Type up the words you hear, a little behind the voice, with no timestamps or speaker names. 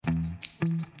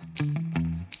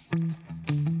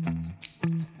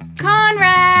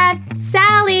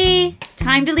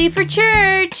time to leave for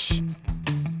church.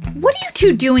 What are you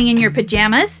two doing in your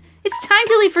pajamas? It's time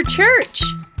to leave for church.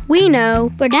 We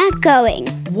know. We're not going.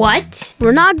 What?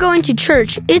 We're not going to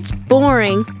church. It's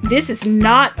boring. This is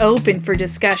not open for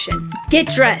discussion. Get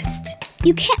dressed.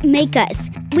 You can't make us.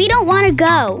 We don't want to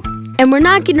go. And we're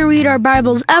not going to read our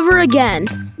Bibles ever again.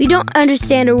 We don't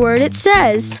understand a word it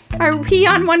says. Are we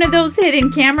on one of those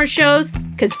hidden camera shows?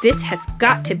 Because this has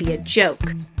got to be a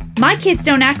joke. My kids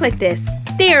don't act like this.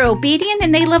 They are obedient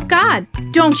and they love God.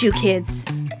 Don't you, kids?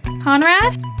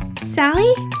 Conrad?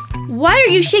 Sally? Why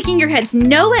are you shaking your heads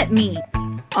no at me?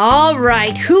 All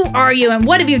right, who are you and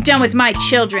what have you done with my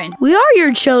children? We are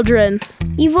your children.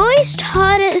 You've always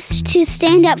taught us to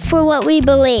stand up for what we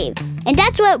believe. And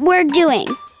that's what we're doing.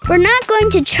 We're not going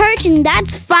to church and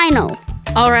that's final.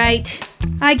 All right,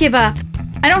 I give up.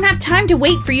 I don't have time to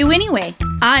wait for you anyway.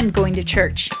 I'm going to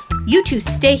church. You two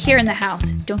stay here in the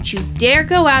house. Don't you dare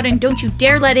go out and don't you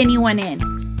dare let anyone in.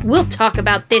 We'll talk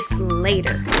about this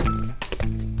later.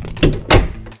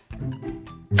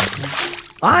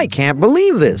 I can't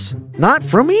believe this. Not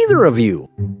from either of you.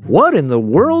 What in the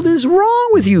world is wrong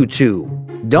with you two?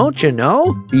 Don't you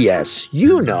know? Yes,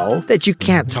 you know that you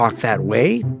can't talk that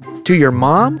way. To your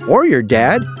mom or your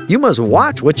dad, you must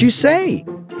watch what you say.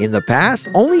 In the past,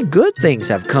 only good things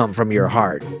have come from your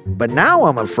heart. But now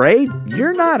I'm afraid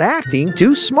you're not acting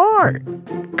too smart.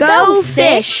 Go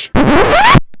fish.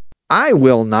 I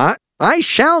will not. I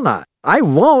shall not. I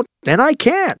won't and I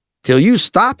can't till you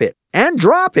stop it and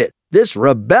drop it. This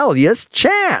rebellious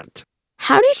chant.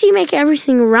 How does he make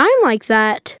everything rhyme like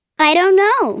that? I don't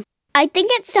know. I think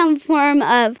it's some form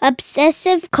of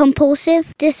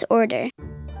obsessive-compulsive disorder.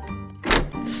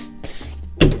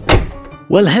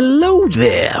 Well, hello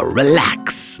there.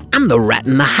 Relax. I'm the Rat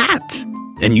in the Hat.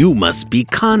 And you must be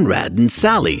Conrad and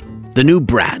Sally, the new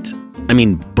brats.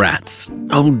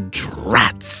 Oh,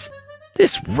 drats.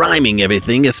 This rhyming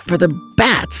everything is for the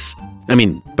birds.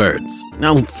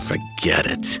 Oh, forget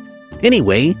it.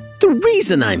 Anyway, the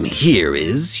reason I'm here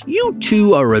is you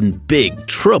two are in big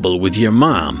trouble with your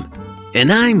mom,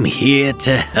 and I'm here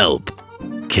to help.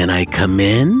 Can I come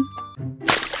in?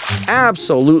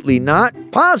 Absolutely not.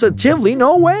 Positively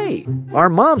no way. Our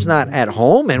mom's not at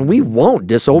home and we won't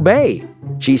disobey.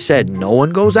 She said no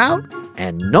one goes out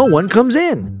and no one comes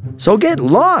in. So get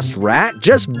lost, Rat.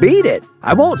 Just beat it.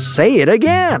 I won't say it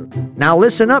again. Now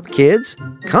listen up, kids.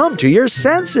 Come to your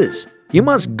senses. You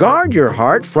must guard your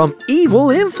heart from evil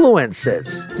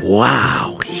influences.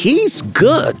 Wow, he's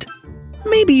good.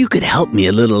 Maybe you could help me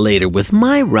a little later with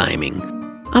my rhyming.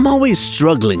 I'm always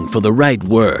struggling for the right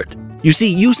word. You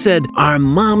see, you said, our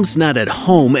mom's not at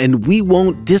home and we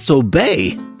won't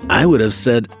disobey. I would have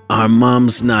said, our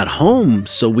mom's not home,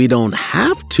 so we don't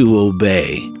have to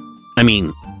obey.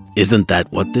 Isn't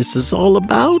that what this is all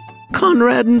about,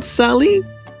 Conrad and Sally?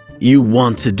 You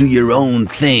want to do your own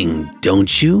thing,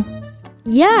 don't you?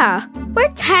 Yeah. We're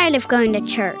tired of going to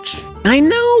church. I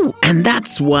know, and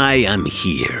that's why I'm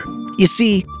here. You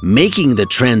see, making the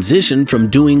transition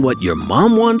from doing what your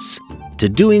mom wants to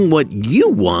doing what you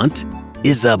want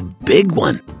is a big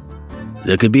one.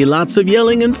 There could be lots of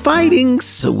yelling and fighting,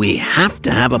 so we have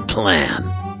to have a plan.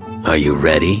 Are you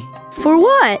ready? For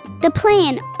what? The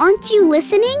plan. Aren't you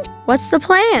listening? What's the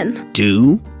plan?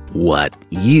 Do what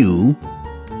you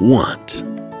want.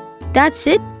 That's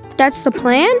it? That's the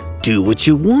plan? Do what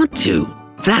you want to.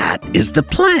 That is the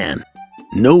plan.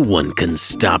 No one can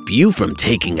stop you from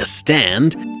taking a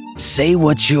stand. Say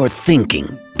what you're thinking.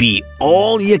 Be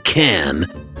all you can.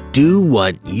 Do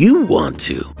what you want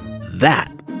to.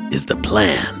 That is the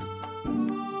plan.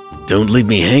 Don't leave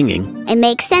me hanging. It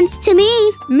makes sense to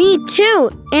me. Me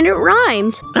too, and it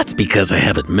rhymed. That's because I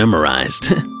have it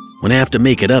memorized. When I have to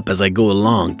make it up as I go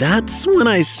along, that's when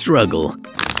I struggle.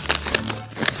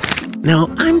 Now,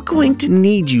 I'm going to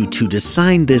need you two to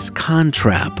sign this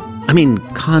contract.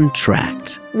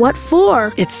 What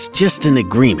for? It's just an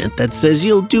agreement that says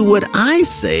you'll do what I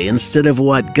say instead of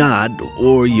what God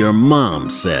or your mom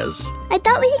says. I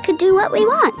thought we could do what we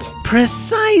want.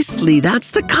 Precisely,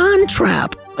 that's the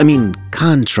contract.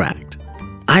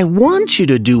 I want you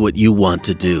to do what you want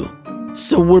to do.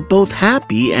 So we're both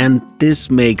happy and this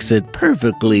makes it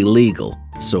perfectly legal,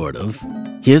 sort of.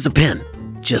 Here's a pen.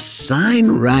 Just sign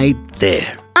right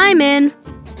there. I'm in.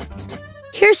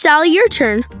 Here, Sally, your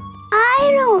turn.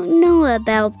 I don't know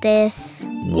about this.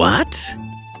 What?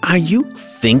 Are you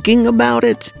thinking about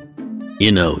it?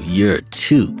 You know, you're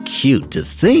too cute to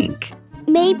think.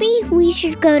 Maybe we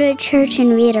should go to church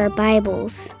and read our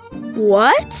Bibles.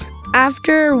 What?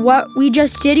 After what we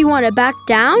just did, you want to back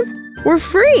down? We're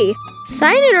free.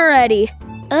 Sign it already.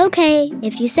 Okay,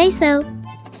 if you say so.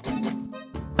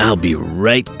 I'll be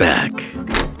right back.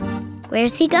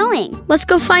 Where's he going? Let's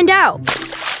go find out.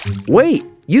 Wait,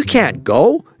 you can't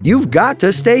go. You've got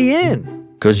to stay in.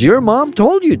 'Cause your mom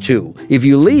told you to. If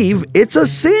you leave, it's a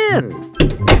sin.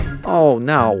 Oh,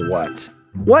 now what?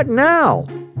 What now?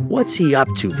 What's he up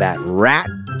to, that rat?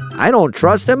 I don't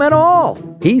trust him at all.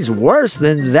 He's worse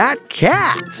than that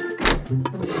cat.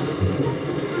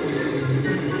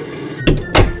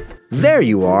 There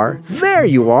you are. There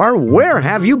you are. Where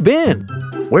have you been?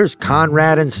 Where's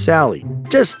Conrad and Sally?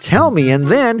 Just tell me and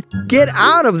then get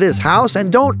out of this house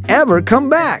and don't ever come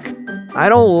back. I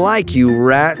don't like you,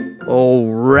 rat. Oh,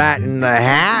 rat in the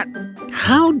hat.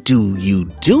 How do you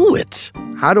do it?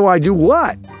 How do I do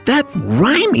what? That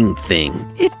rhyming thing.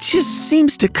 It just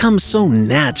seems to come so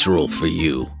natural for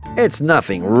you. It's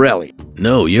nothing, really.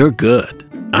 No, you're good.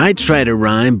 I try to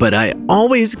rhyme, but I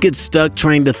always get stuck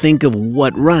trying to think of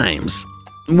what rhymes.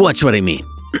 Watch what I mean.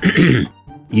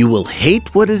 You will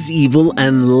hate what is evil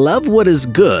and love what is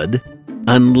good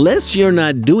unless you're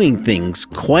not doing things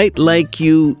quite like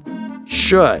you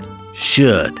should.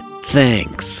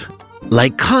 Thanks.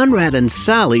 Like Conrad and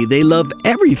Sally, they love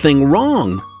everything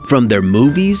wrong. From their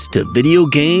movies to video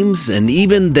games and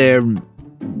even their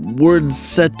words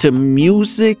set to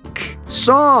music.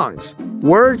 Songs.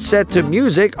 Words set to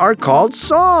music are called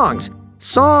songs.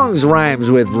 Songs rhymes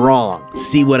with wrong.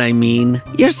 See what I mean?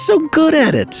 You're so good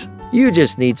at it. You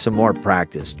just need some more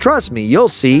practice. Trust me, you'll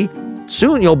see.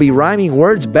 Soon you'll be rhyming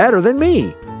words better than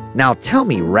me. Now tell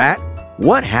me, rat,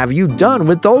 what have you done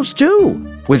with those two?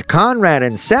 With Conrad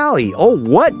and Sally, oh,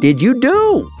 what did you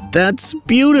do? That's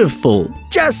beautiful.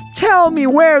 Just tell me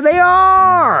where they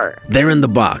are. They're in the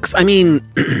box. I mean,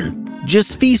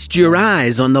 just feast your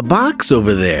eyes on the box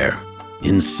over there.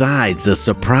 Inside's a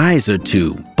surprise or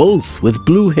two, both with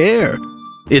blue hair.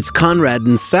 It's Conrad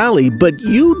and Sally, but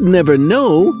you'd never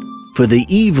know, for the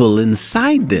evil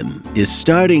inside them is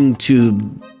starting to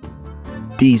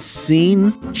be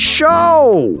seen.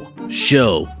 Show!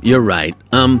 You're right.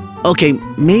 Okay,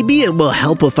 maybe it will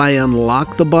help if I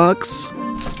unlock the box.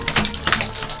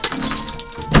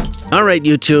 All right,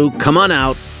 you two, come on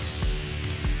out.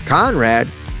 Conrad,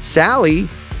 Sally,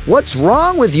 what's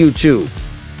wrong with you two?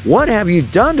 What have you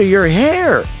done to your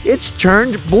hair? It's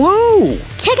turned blue.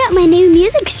 Check out my new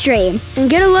music stream. And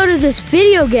get a load of this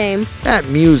video game. That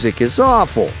music is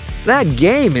awful. That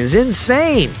game is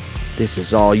insane. This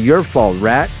is all your fault,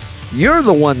 Rat. You're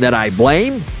the one that I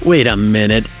blame. Wait a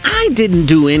minute. I didn't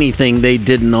do anything they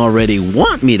didn't already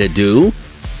want me to do.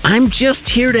 I'm just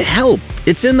here to help.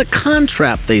 It's in the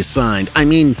contract they signed.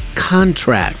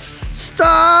 Contract.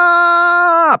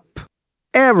 Stop!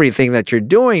 Everything that you're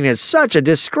doing is such a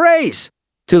disgrace.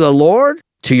 To the Lord,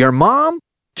 to your mom,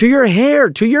 to your hair,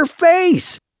 to your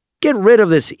face. Get rid of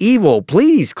this evil,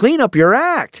 please. Clean up your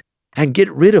act. And get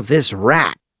rid of this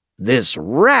rat. This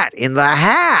rat in the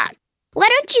hat. Why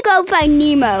don't you go find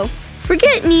Nemo?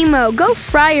 Forget Nemo. Go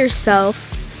fry yourself.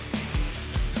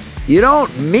 You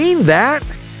don't mean that.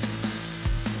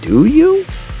 Do you?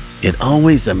 It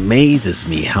always amazes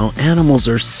me how animals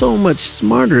are so much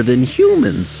smarter than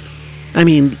humans.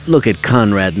 Look at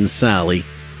Conrad and Sally.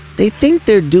 They think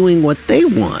they're doing what they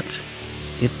want.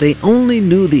 If they only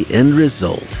knew the end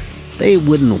result, they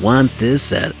wouldn't want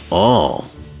this at all.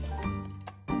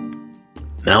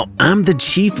 Now, I'm the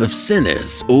chief of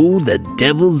sinners, the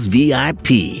devil's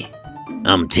VIP.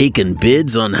 I'm taking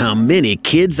bids on how many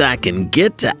kids I can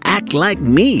get to act like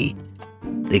me.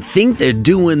 They think they're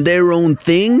doing their own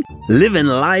thing, living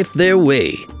life their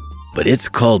way. But it's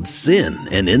called sin,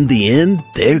 and in the end,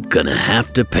 they're gonna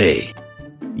have to pay.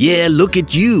 Yeah, look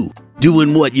at you,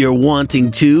 doing what you're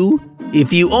wanting to.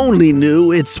 If you only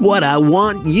knew it's what I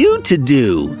want you to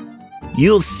do.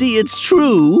 You'll see it's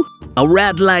true. A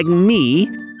rat like me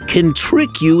can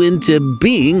trick you into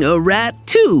being a rat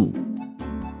too.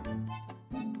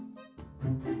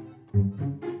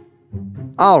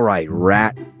 All right,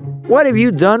 rat. What have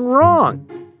you done wrong?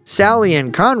 Sally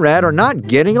and Conrad are not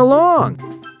getting along.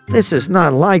 This is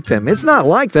not like them. It's not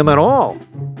like them at all.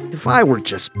 If I were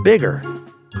just bigger,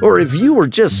 or if you were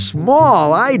just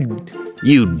small,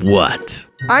 You'd what?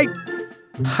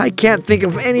 I can't think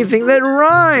of anything that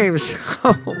rhymes.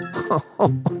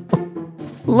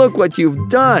 Look what you've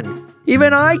done.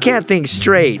 Even I can't think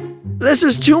straight. This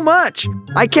is too much.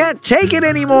 I can't take it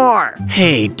anymore.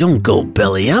 Hey, don't go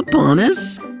belly up on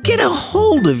us. Get a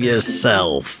hold of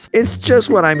yourself. It's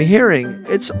just what I'm hearing.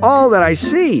 It's all that I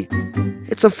see.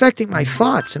 It's affecting my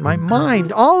thoughts and my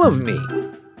mind, all of me.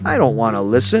 I don't want to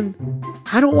listen.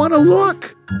 I don't want to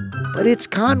look. But it's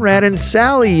Conrad and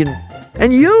Sally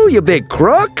and you big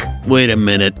crook. Wait a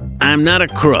minute. I'm not a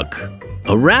crook.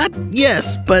 A rat?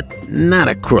 Yes, but not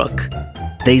a crook.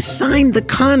 They signed the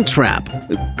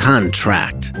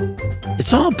contract.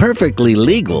 It's all perfectly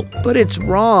legal. But it's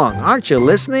wrong. Aren't you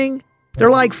listening? They're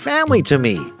like family to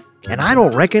me. And I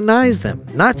don't recognize them.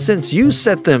 Not since you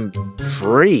set them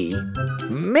free.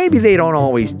 Maybe they don't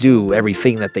always do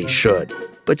everything that they should.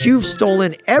 But you've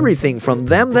stolen everything from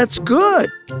them that's good.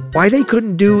 Why, they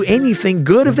couldn't do anything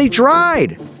good if they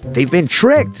tried. They've been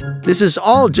tricked. This is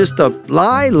all just a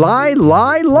lie.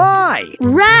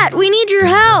 Rat, we need your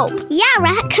help. Yeah,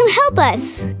 Rat, come help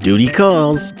us. Duty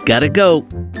calls. Gotta go.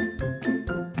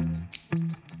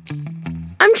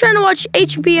 I'm trying to watch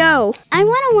HBO. I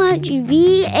want to watch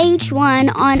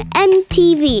VH1 on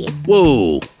MTV.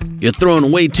 Whoa, you're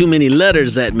throwing way too many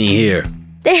letters at me here.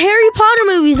 The Harry Potter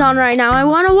movie's on right now. I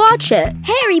want to watch it.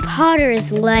 Harry Potter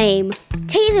is lame.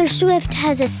 Taylor Swift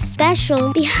has a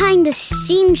special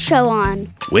behind-the-scenes show on.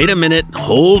 Wait a minute,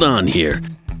 hold on here.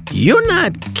 You're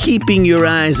not keeping your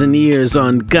eyes and ears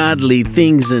on godly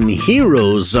things and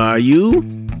heroes, are you?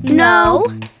 No,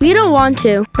 we don't want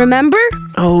to. Remember?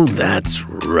 Oh, that's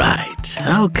right.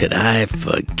 How could I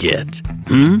forget?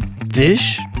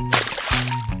 Fish?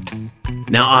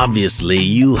 Now, obviously,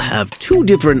 you have two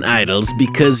different idols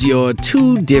because you're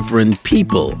two different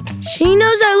people. She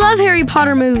knows I love Harry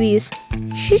Potter movies.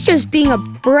 She's just being a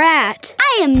brat.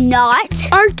 I am not.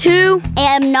 R2.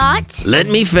 Am not. Let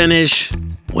me finish.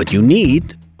 What you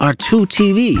need are two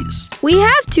TVs. We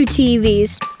have two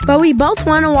TVs, but we both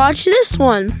want to watch this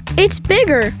one. It's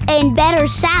bigger. And better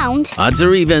sound. Odds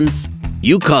or evens?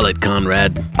 You call it,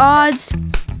 Conrad. Odds.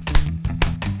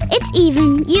 It's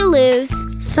even. You lose.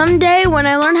 Someday, when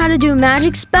I learn how to do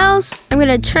magic spells, I'm going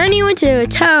to turn you into a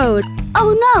toad.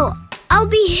 Oh no, I'll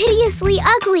be hideously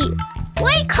ugly.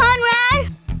 Wait,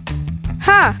 Conrad!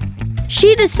 Ha!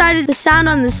 She decided the sound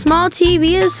on the small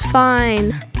TV is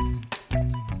fine.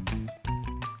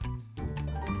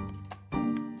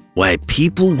 Why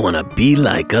people want to be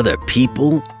like other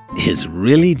people is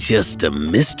really just a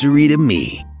mystery to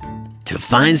me. To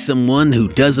find someone who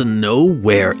doesn't know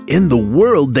where in the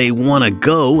world they want to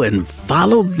go and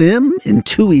follow them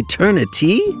into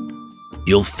eternity?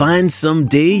 You'll find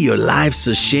someday your life's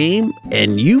a shame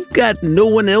and you've got no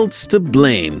one else to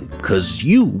blame because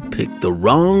you picked the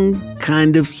wrong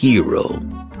kind of hero.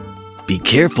 Be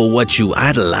careful what you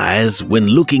idolize. When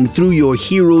looking through your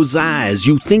hero's eyes,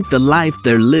 you think the life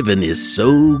they're living is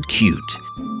so cute.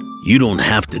 You don't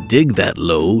have to dig that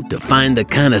low to find the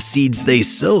kind of seeds they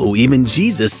sow. Even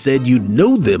Jesus said you'd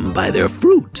know them by their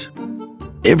fruit.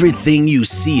 Everything you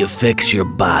see affects your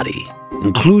body,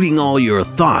 including all your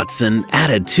thoughts and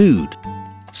attitude.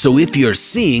 So if you're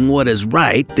seeing what is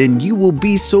right, then you will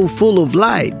be so full of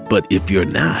light. But if you're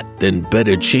not, then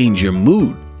better change your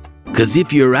mood. Because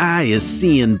if your eye is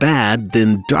seeing bad,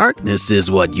 then darkness is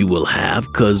what you will have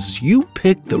because you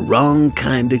picked the wrong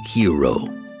kind of hero.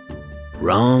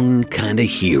 Wrong kind of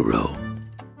hero.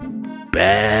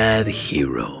 Bad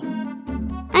hero.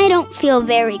 I don't feel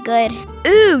very good.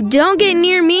 Ooh, don't get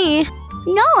near me.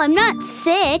 No, I'm not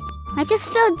sick. I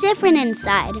just feel different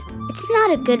inside. It's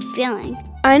not a good feeling.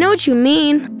 I know what you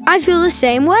mean. I feel the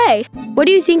same way. What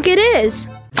do you think it is?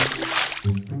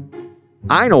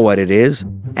 I know what it is,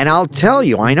 and I'll tell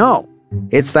you I know.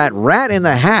 It's that rat in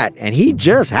the hat, and he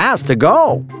just has to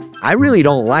go. I really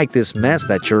don't like this mess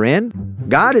that you're in.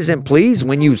 God isn't pleased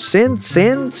when you sin.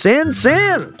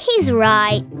 He's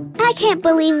right. I can't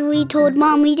believe we told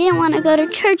Mom we didn't want to go to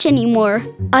church anymore.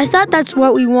 I thought that's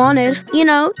what we wanted. You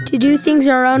know, to do things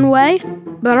our own way.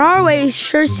 But our way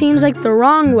sure seems like the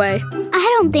wrong way.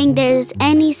 I don't think there's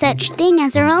any such thing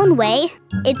as our own way.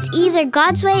 It's either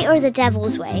God's way or the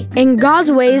devil's way. And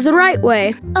God's way is the right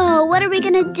way. Oh, what are we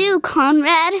gonna do,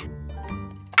 Conrad?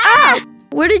 Ah!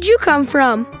 Where did you come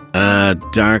from?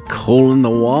 Dark hole in the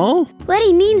wall? What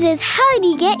he means is, how did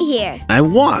he get here? I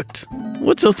walked.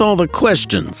 What's with all the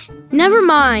questions? Never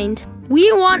mind.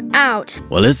 We want out.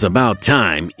 Well, it's about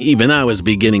time. Even I was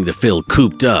beginning to feel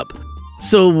cooped up.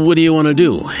 So what do you want to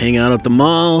do? Hang out at the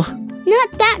mall?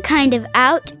 Not that kind of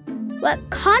out. What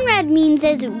Conrad means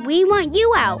is we want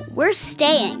you out. We're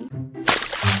staying.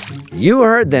 You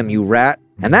heard them, you rat.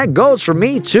 And that goes for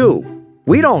me, too.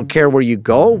 We don't care where you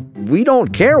go. We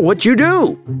don't care what you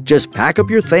do. Just pack up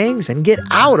your things and get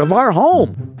out of our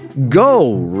home.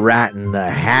 Go, rat in the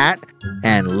hat,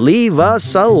 and leave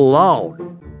us alone.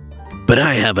 But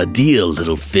I have a deal,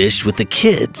 little fish, with the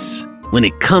kids. When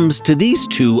it comes to these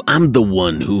two, I'm the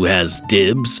one who has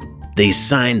dibs. They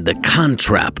signed the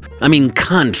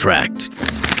contract.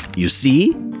 You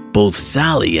see, both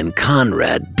Sally and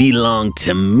Conrad belong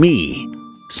to me.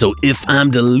 So if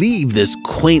I'm to leave this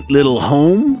quaint little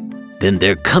home, then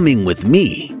they're coming with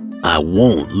me. I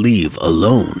won't leave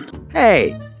alone.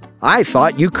 Hey, I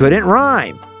thought you couldn't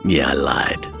rhyme. Yeah, I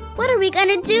lied. What are we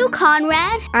gonna do,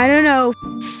 Conrad? I don't know.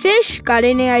 Fish, got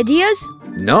any ideas?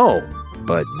 No,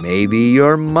 but maybe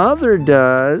your mother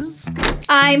does.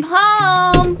 I'm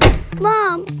home.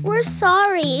 Mom, we're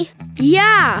sorry.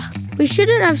 Yeah, we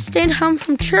shouldn't have stayed home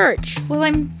from church. Well,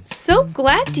 I'm so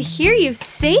glad to hear you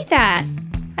say that.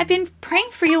 I've been praying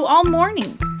for you all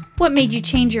morning. What made you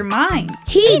change your mind?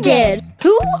 He did.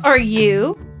 Who are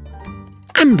you?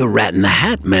 I'm the Rat in the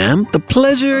Hat, ma'am. The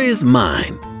pleasure is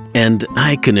mine. And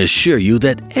I can assure you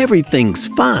that everything's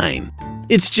fine.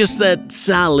 It's just that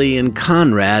Sally and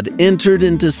Conrad entered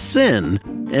into sin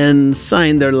and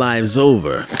signed their lives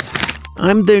over.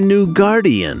 I'm their new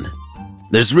guardian.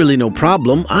 There's really no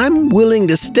problem. I'm willing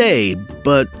to stay,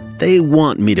 but they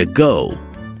want me to go.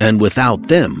 And without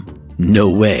them, no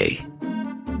way.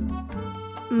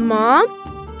 Mom?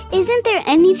 Isn't there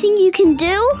anything you can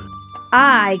do?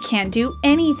 I can't do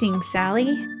anything,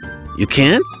 Sally. You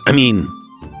can't? I mean,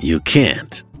 you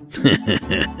can't.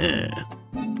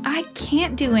 I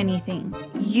can't do anything.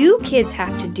 You kids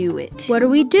have to do it. What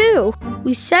do?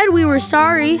 We said we were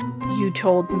sorry. You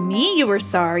told me you were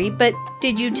sorry, but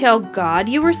did you tell God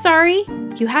you were sorry?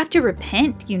 You have to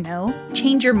repent,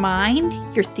 change your mind,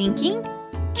 your thinking.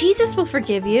 Jesus will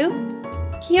forgive you.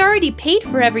 He already paid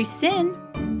for every sin.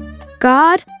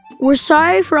 God, we're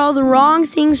sorry for all the wrong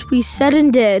things we said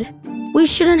and did. We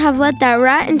shouldn't have let that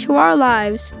rat into our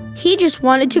lives. He just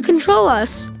wanted to control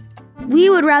us. We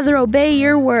would rather obey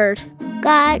your word.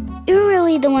 God, you're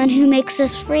really the one who makes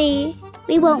us free.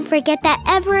 We won't forget that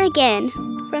ever again.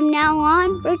 From now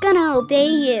on, we're gonna obey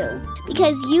you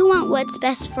because you want what's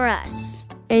best for us.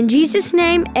 In Jesus'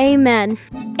 name, amen.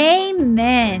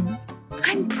 Amen.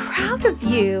 I'm proud of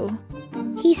you.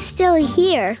 He's still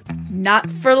here. Not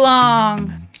for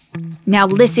long. Now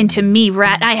listen to me,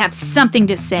 Rat. I have something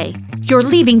to say. You're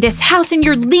leaving this house and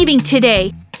you're leaving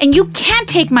today. And you can't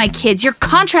take my kids. Your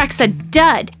contract's a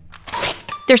dud.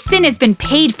 Their sin has been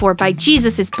paid for by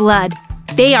Jesus' blood.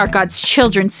 They are God's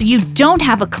children, so you don't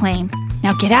have a claim.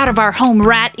 Now get out of our home,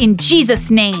 Rat, in Jesus'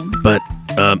 name. But,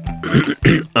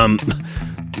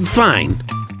 fine.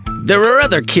 There are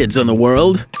other kids in the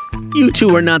world. You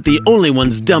two are not the only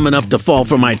ones dumb enough to fall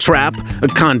for my trap, a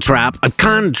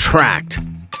contract.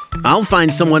 I'll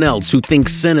find someone else who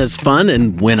thinks sin is fun,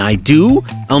 and when I do,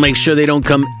 I'll make sure they don't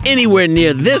come anywhere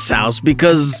near this house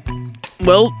because,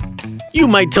 well, you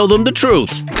might tell them the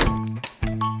truth.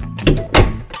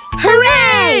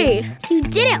 Hooray! You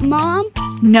did it, Mom.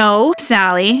 No,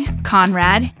 Sally,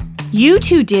 Conrad. You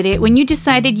two did it when you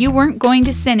decided you weren't going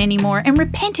to sin anymore and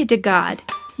repented to God.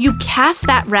 You cast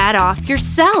that rat off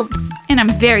yourselves, and I'm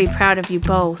very proud of you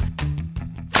both.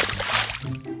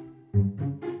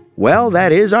 Well,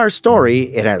 that is our story.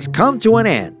 It has come to an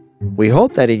end. We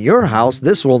hope that in your house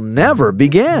this will never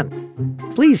begin.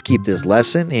 Please keep this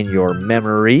lesson in your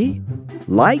memory.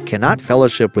 Light cannot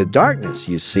fellowship with darkness,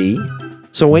 you see.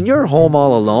 So when you're home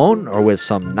all alone or with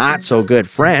some not-so-good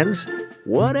friends,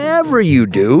 whatever you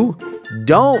do,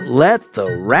 don't let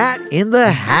the rat in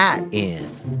the hat in.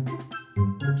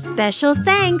 Special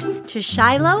thanks to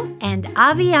Shiloh and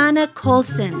Aviana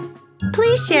Colson.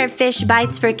 Please share Fish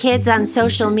Bites for Kids on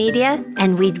social media,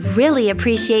 and we'd really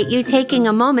appreciate you taking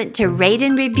a moment to rate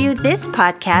and review this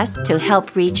podcast to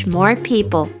help reach more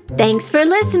people. Thanks for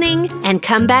listening, and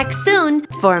come back soon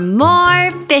for more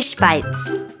Fish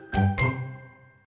Bites.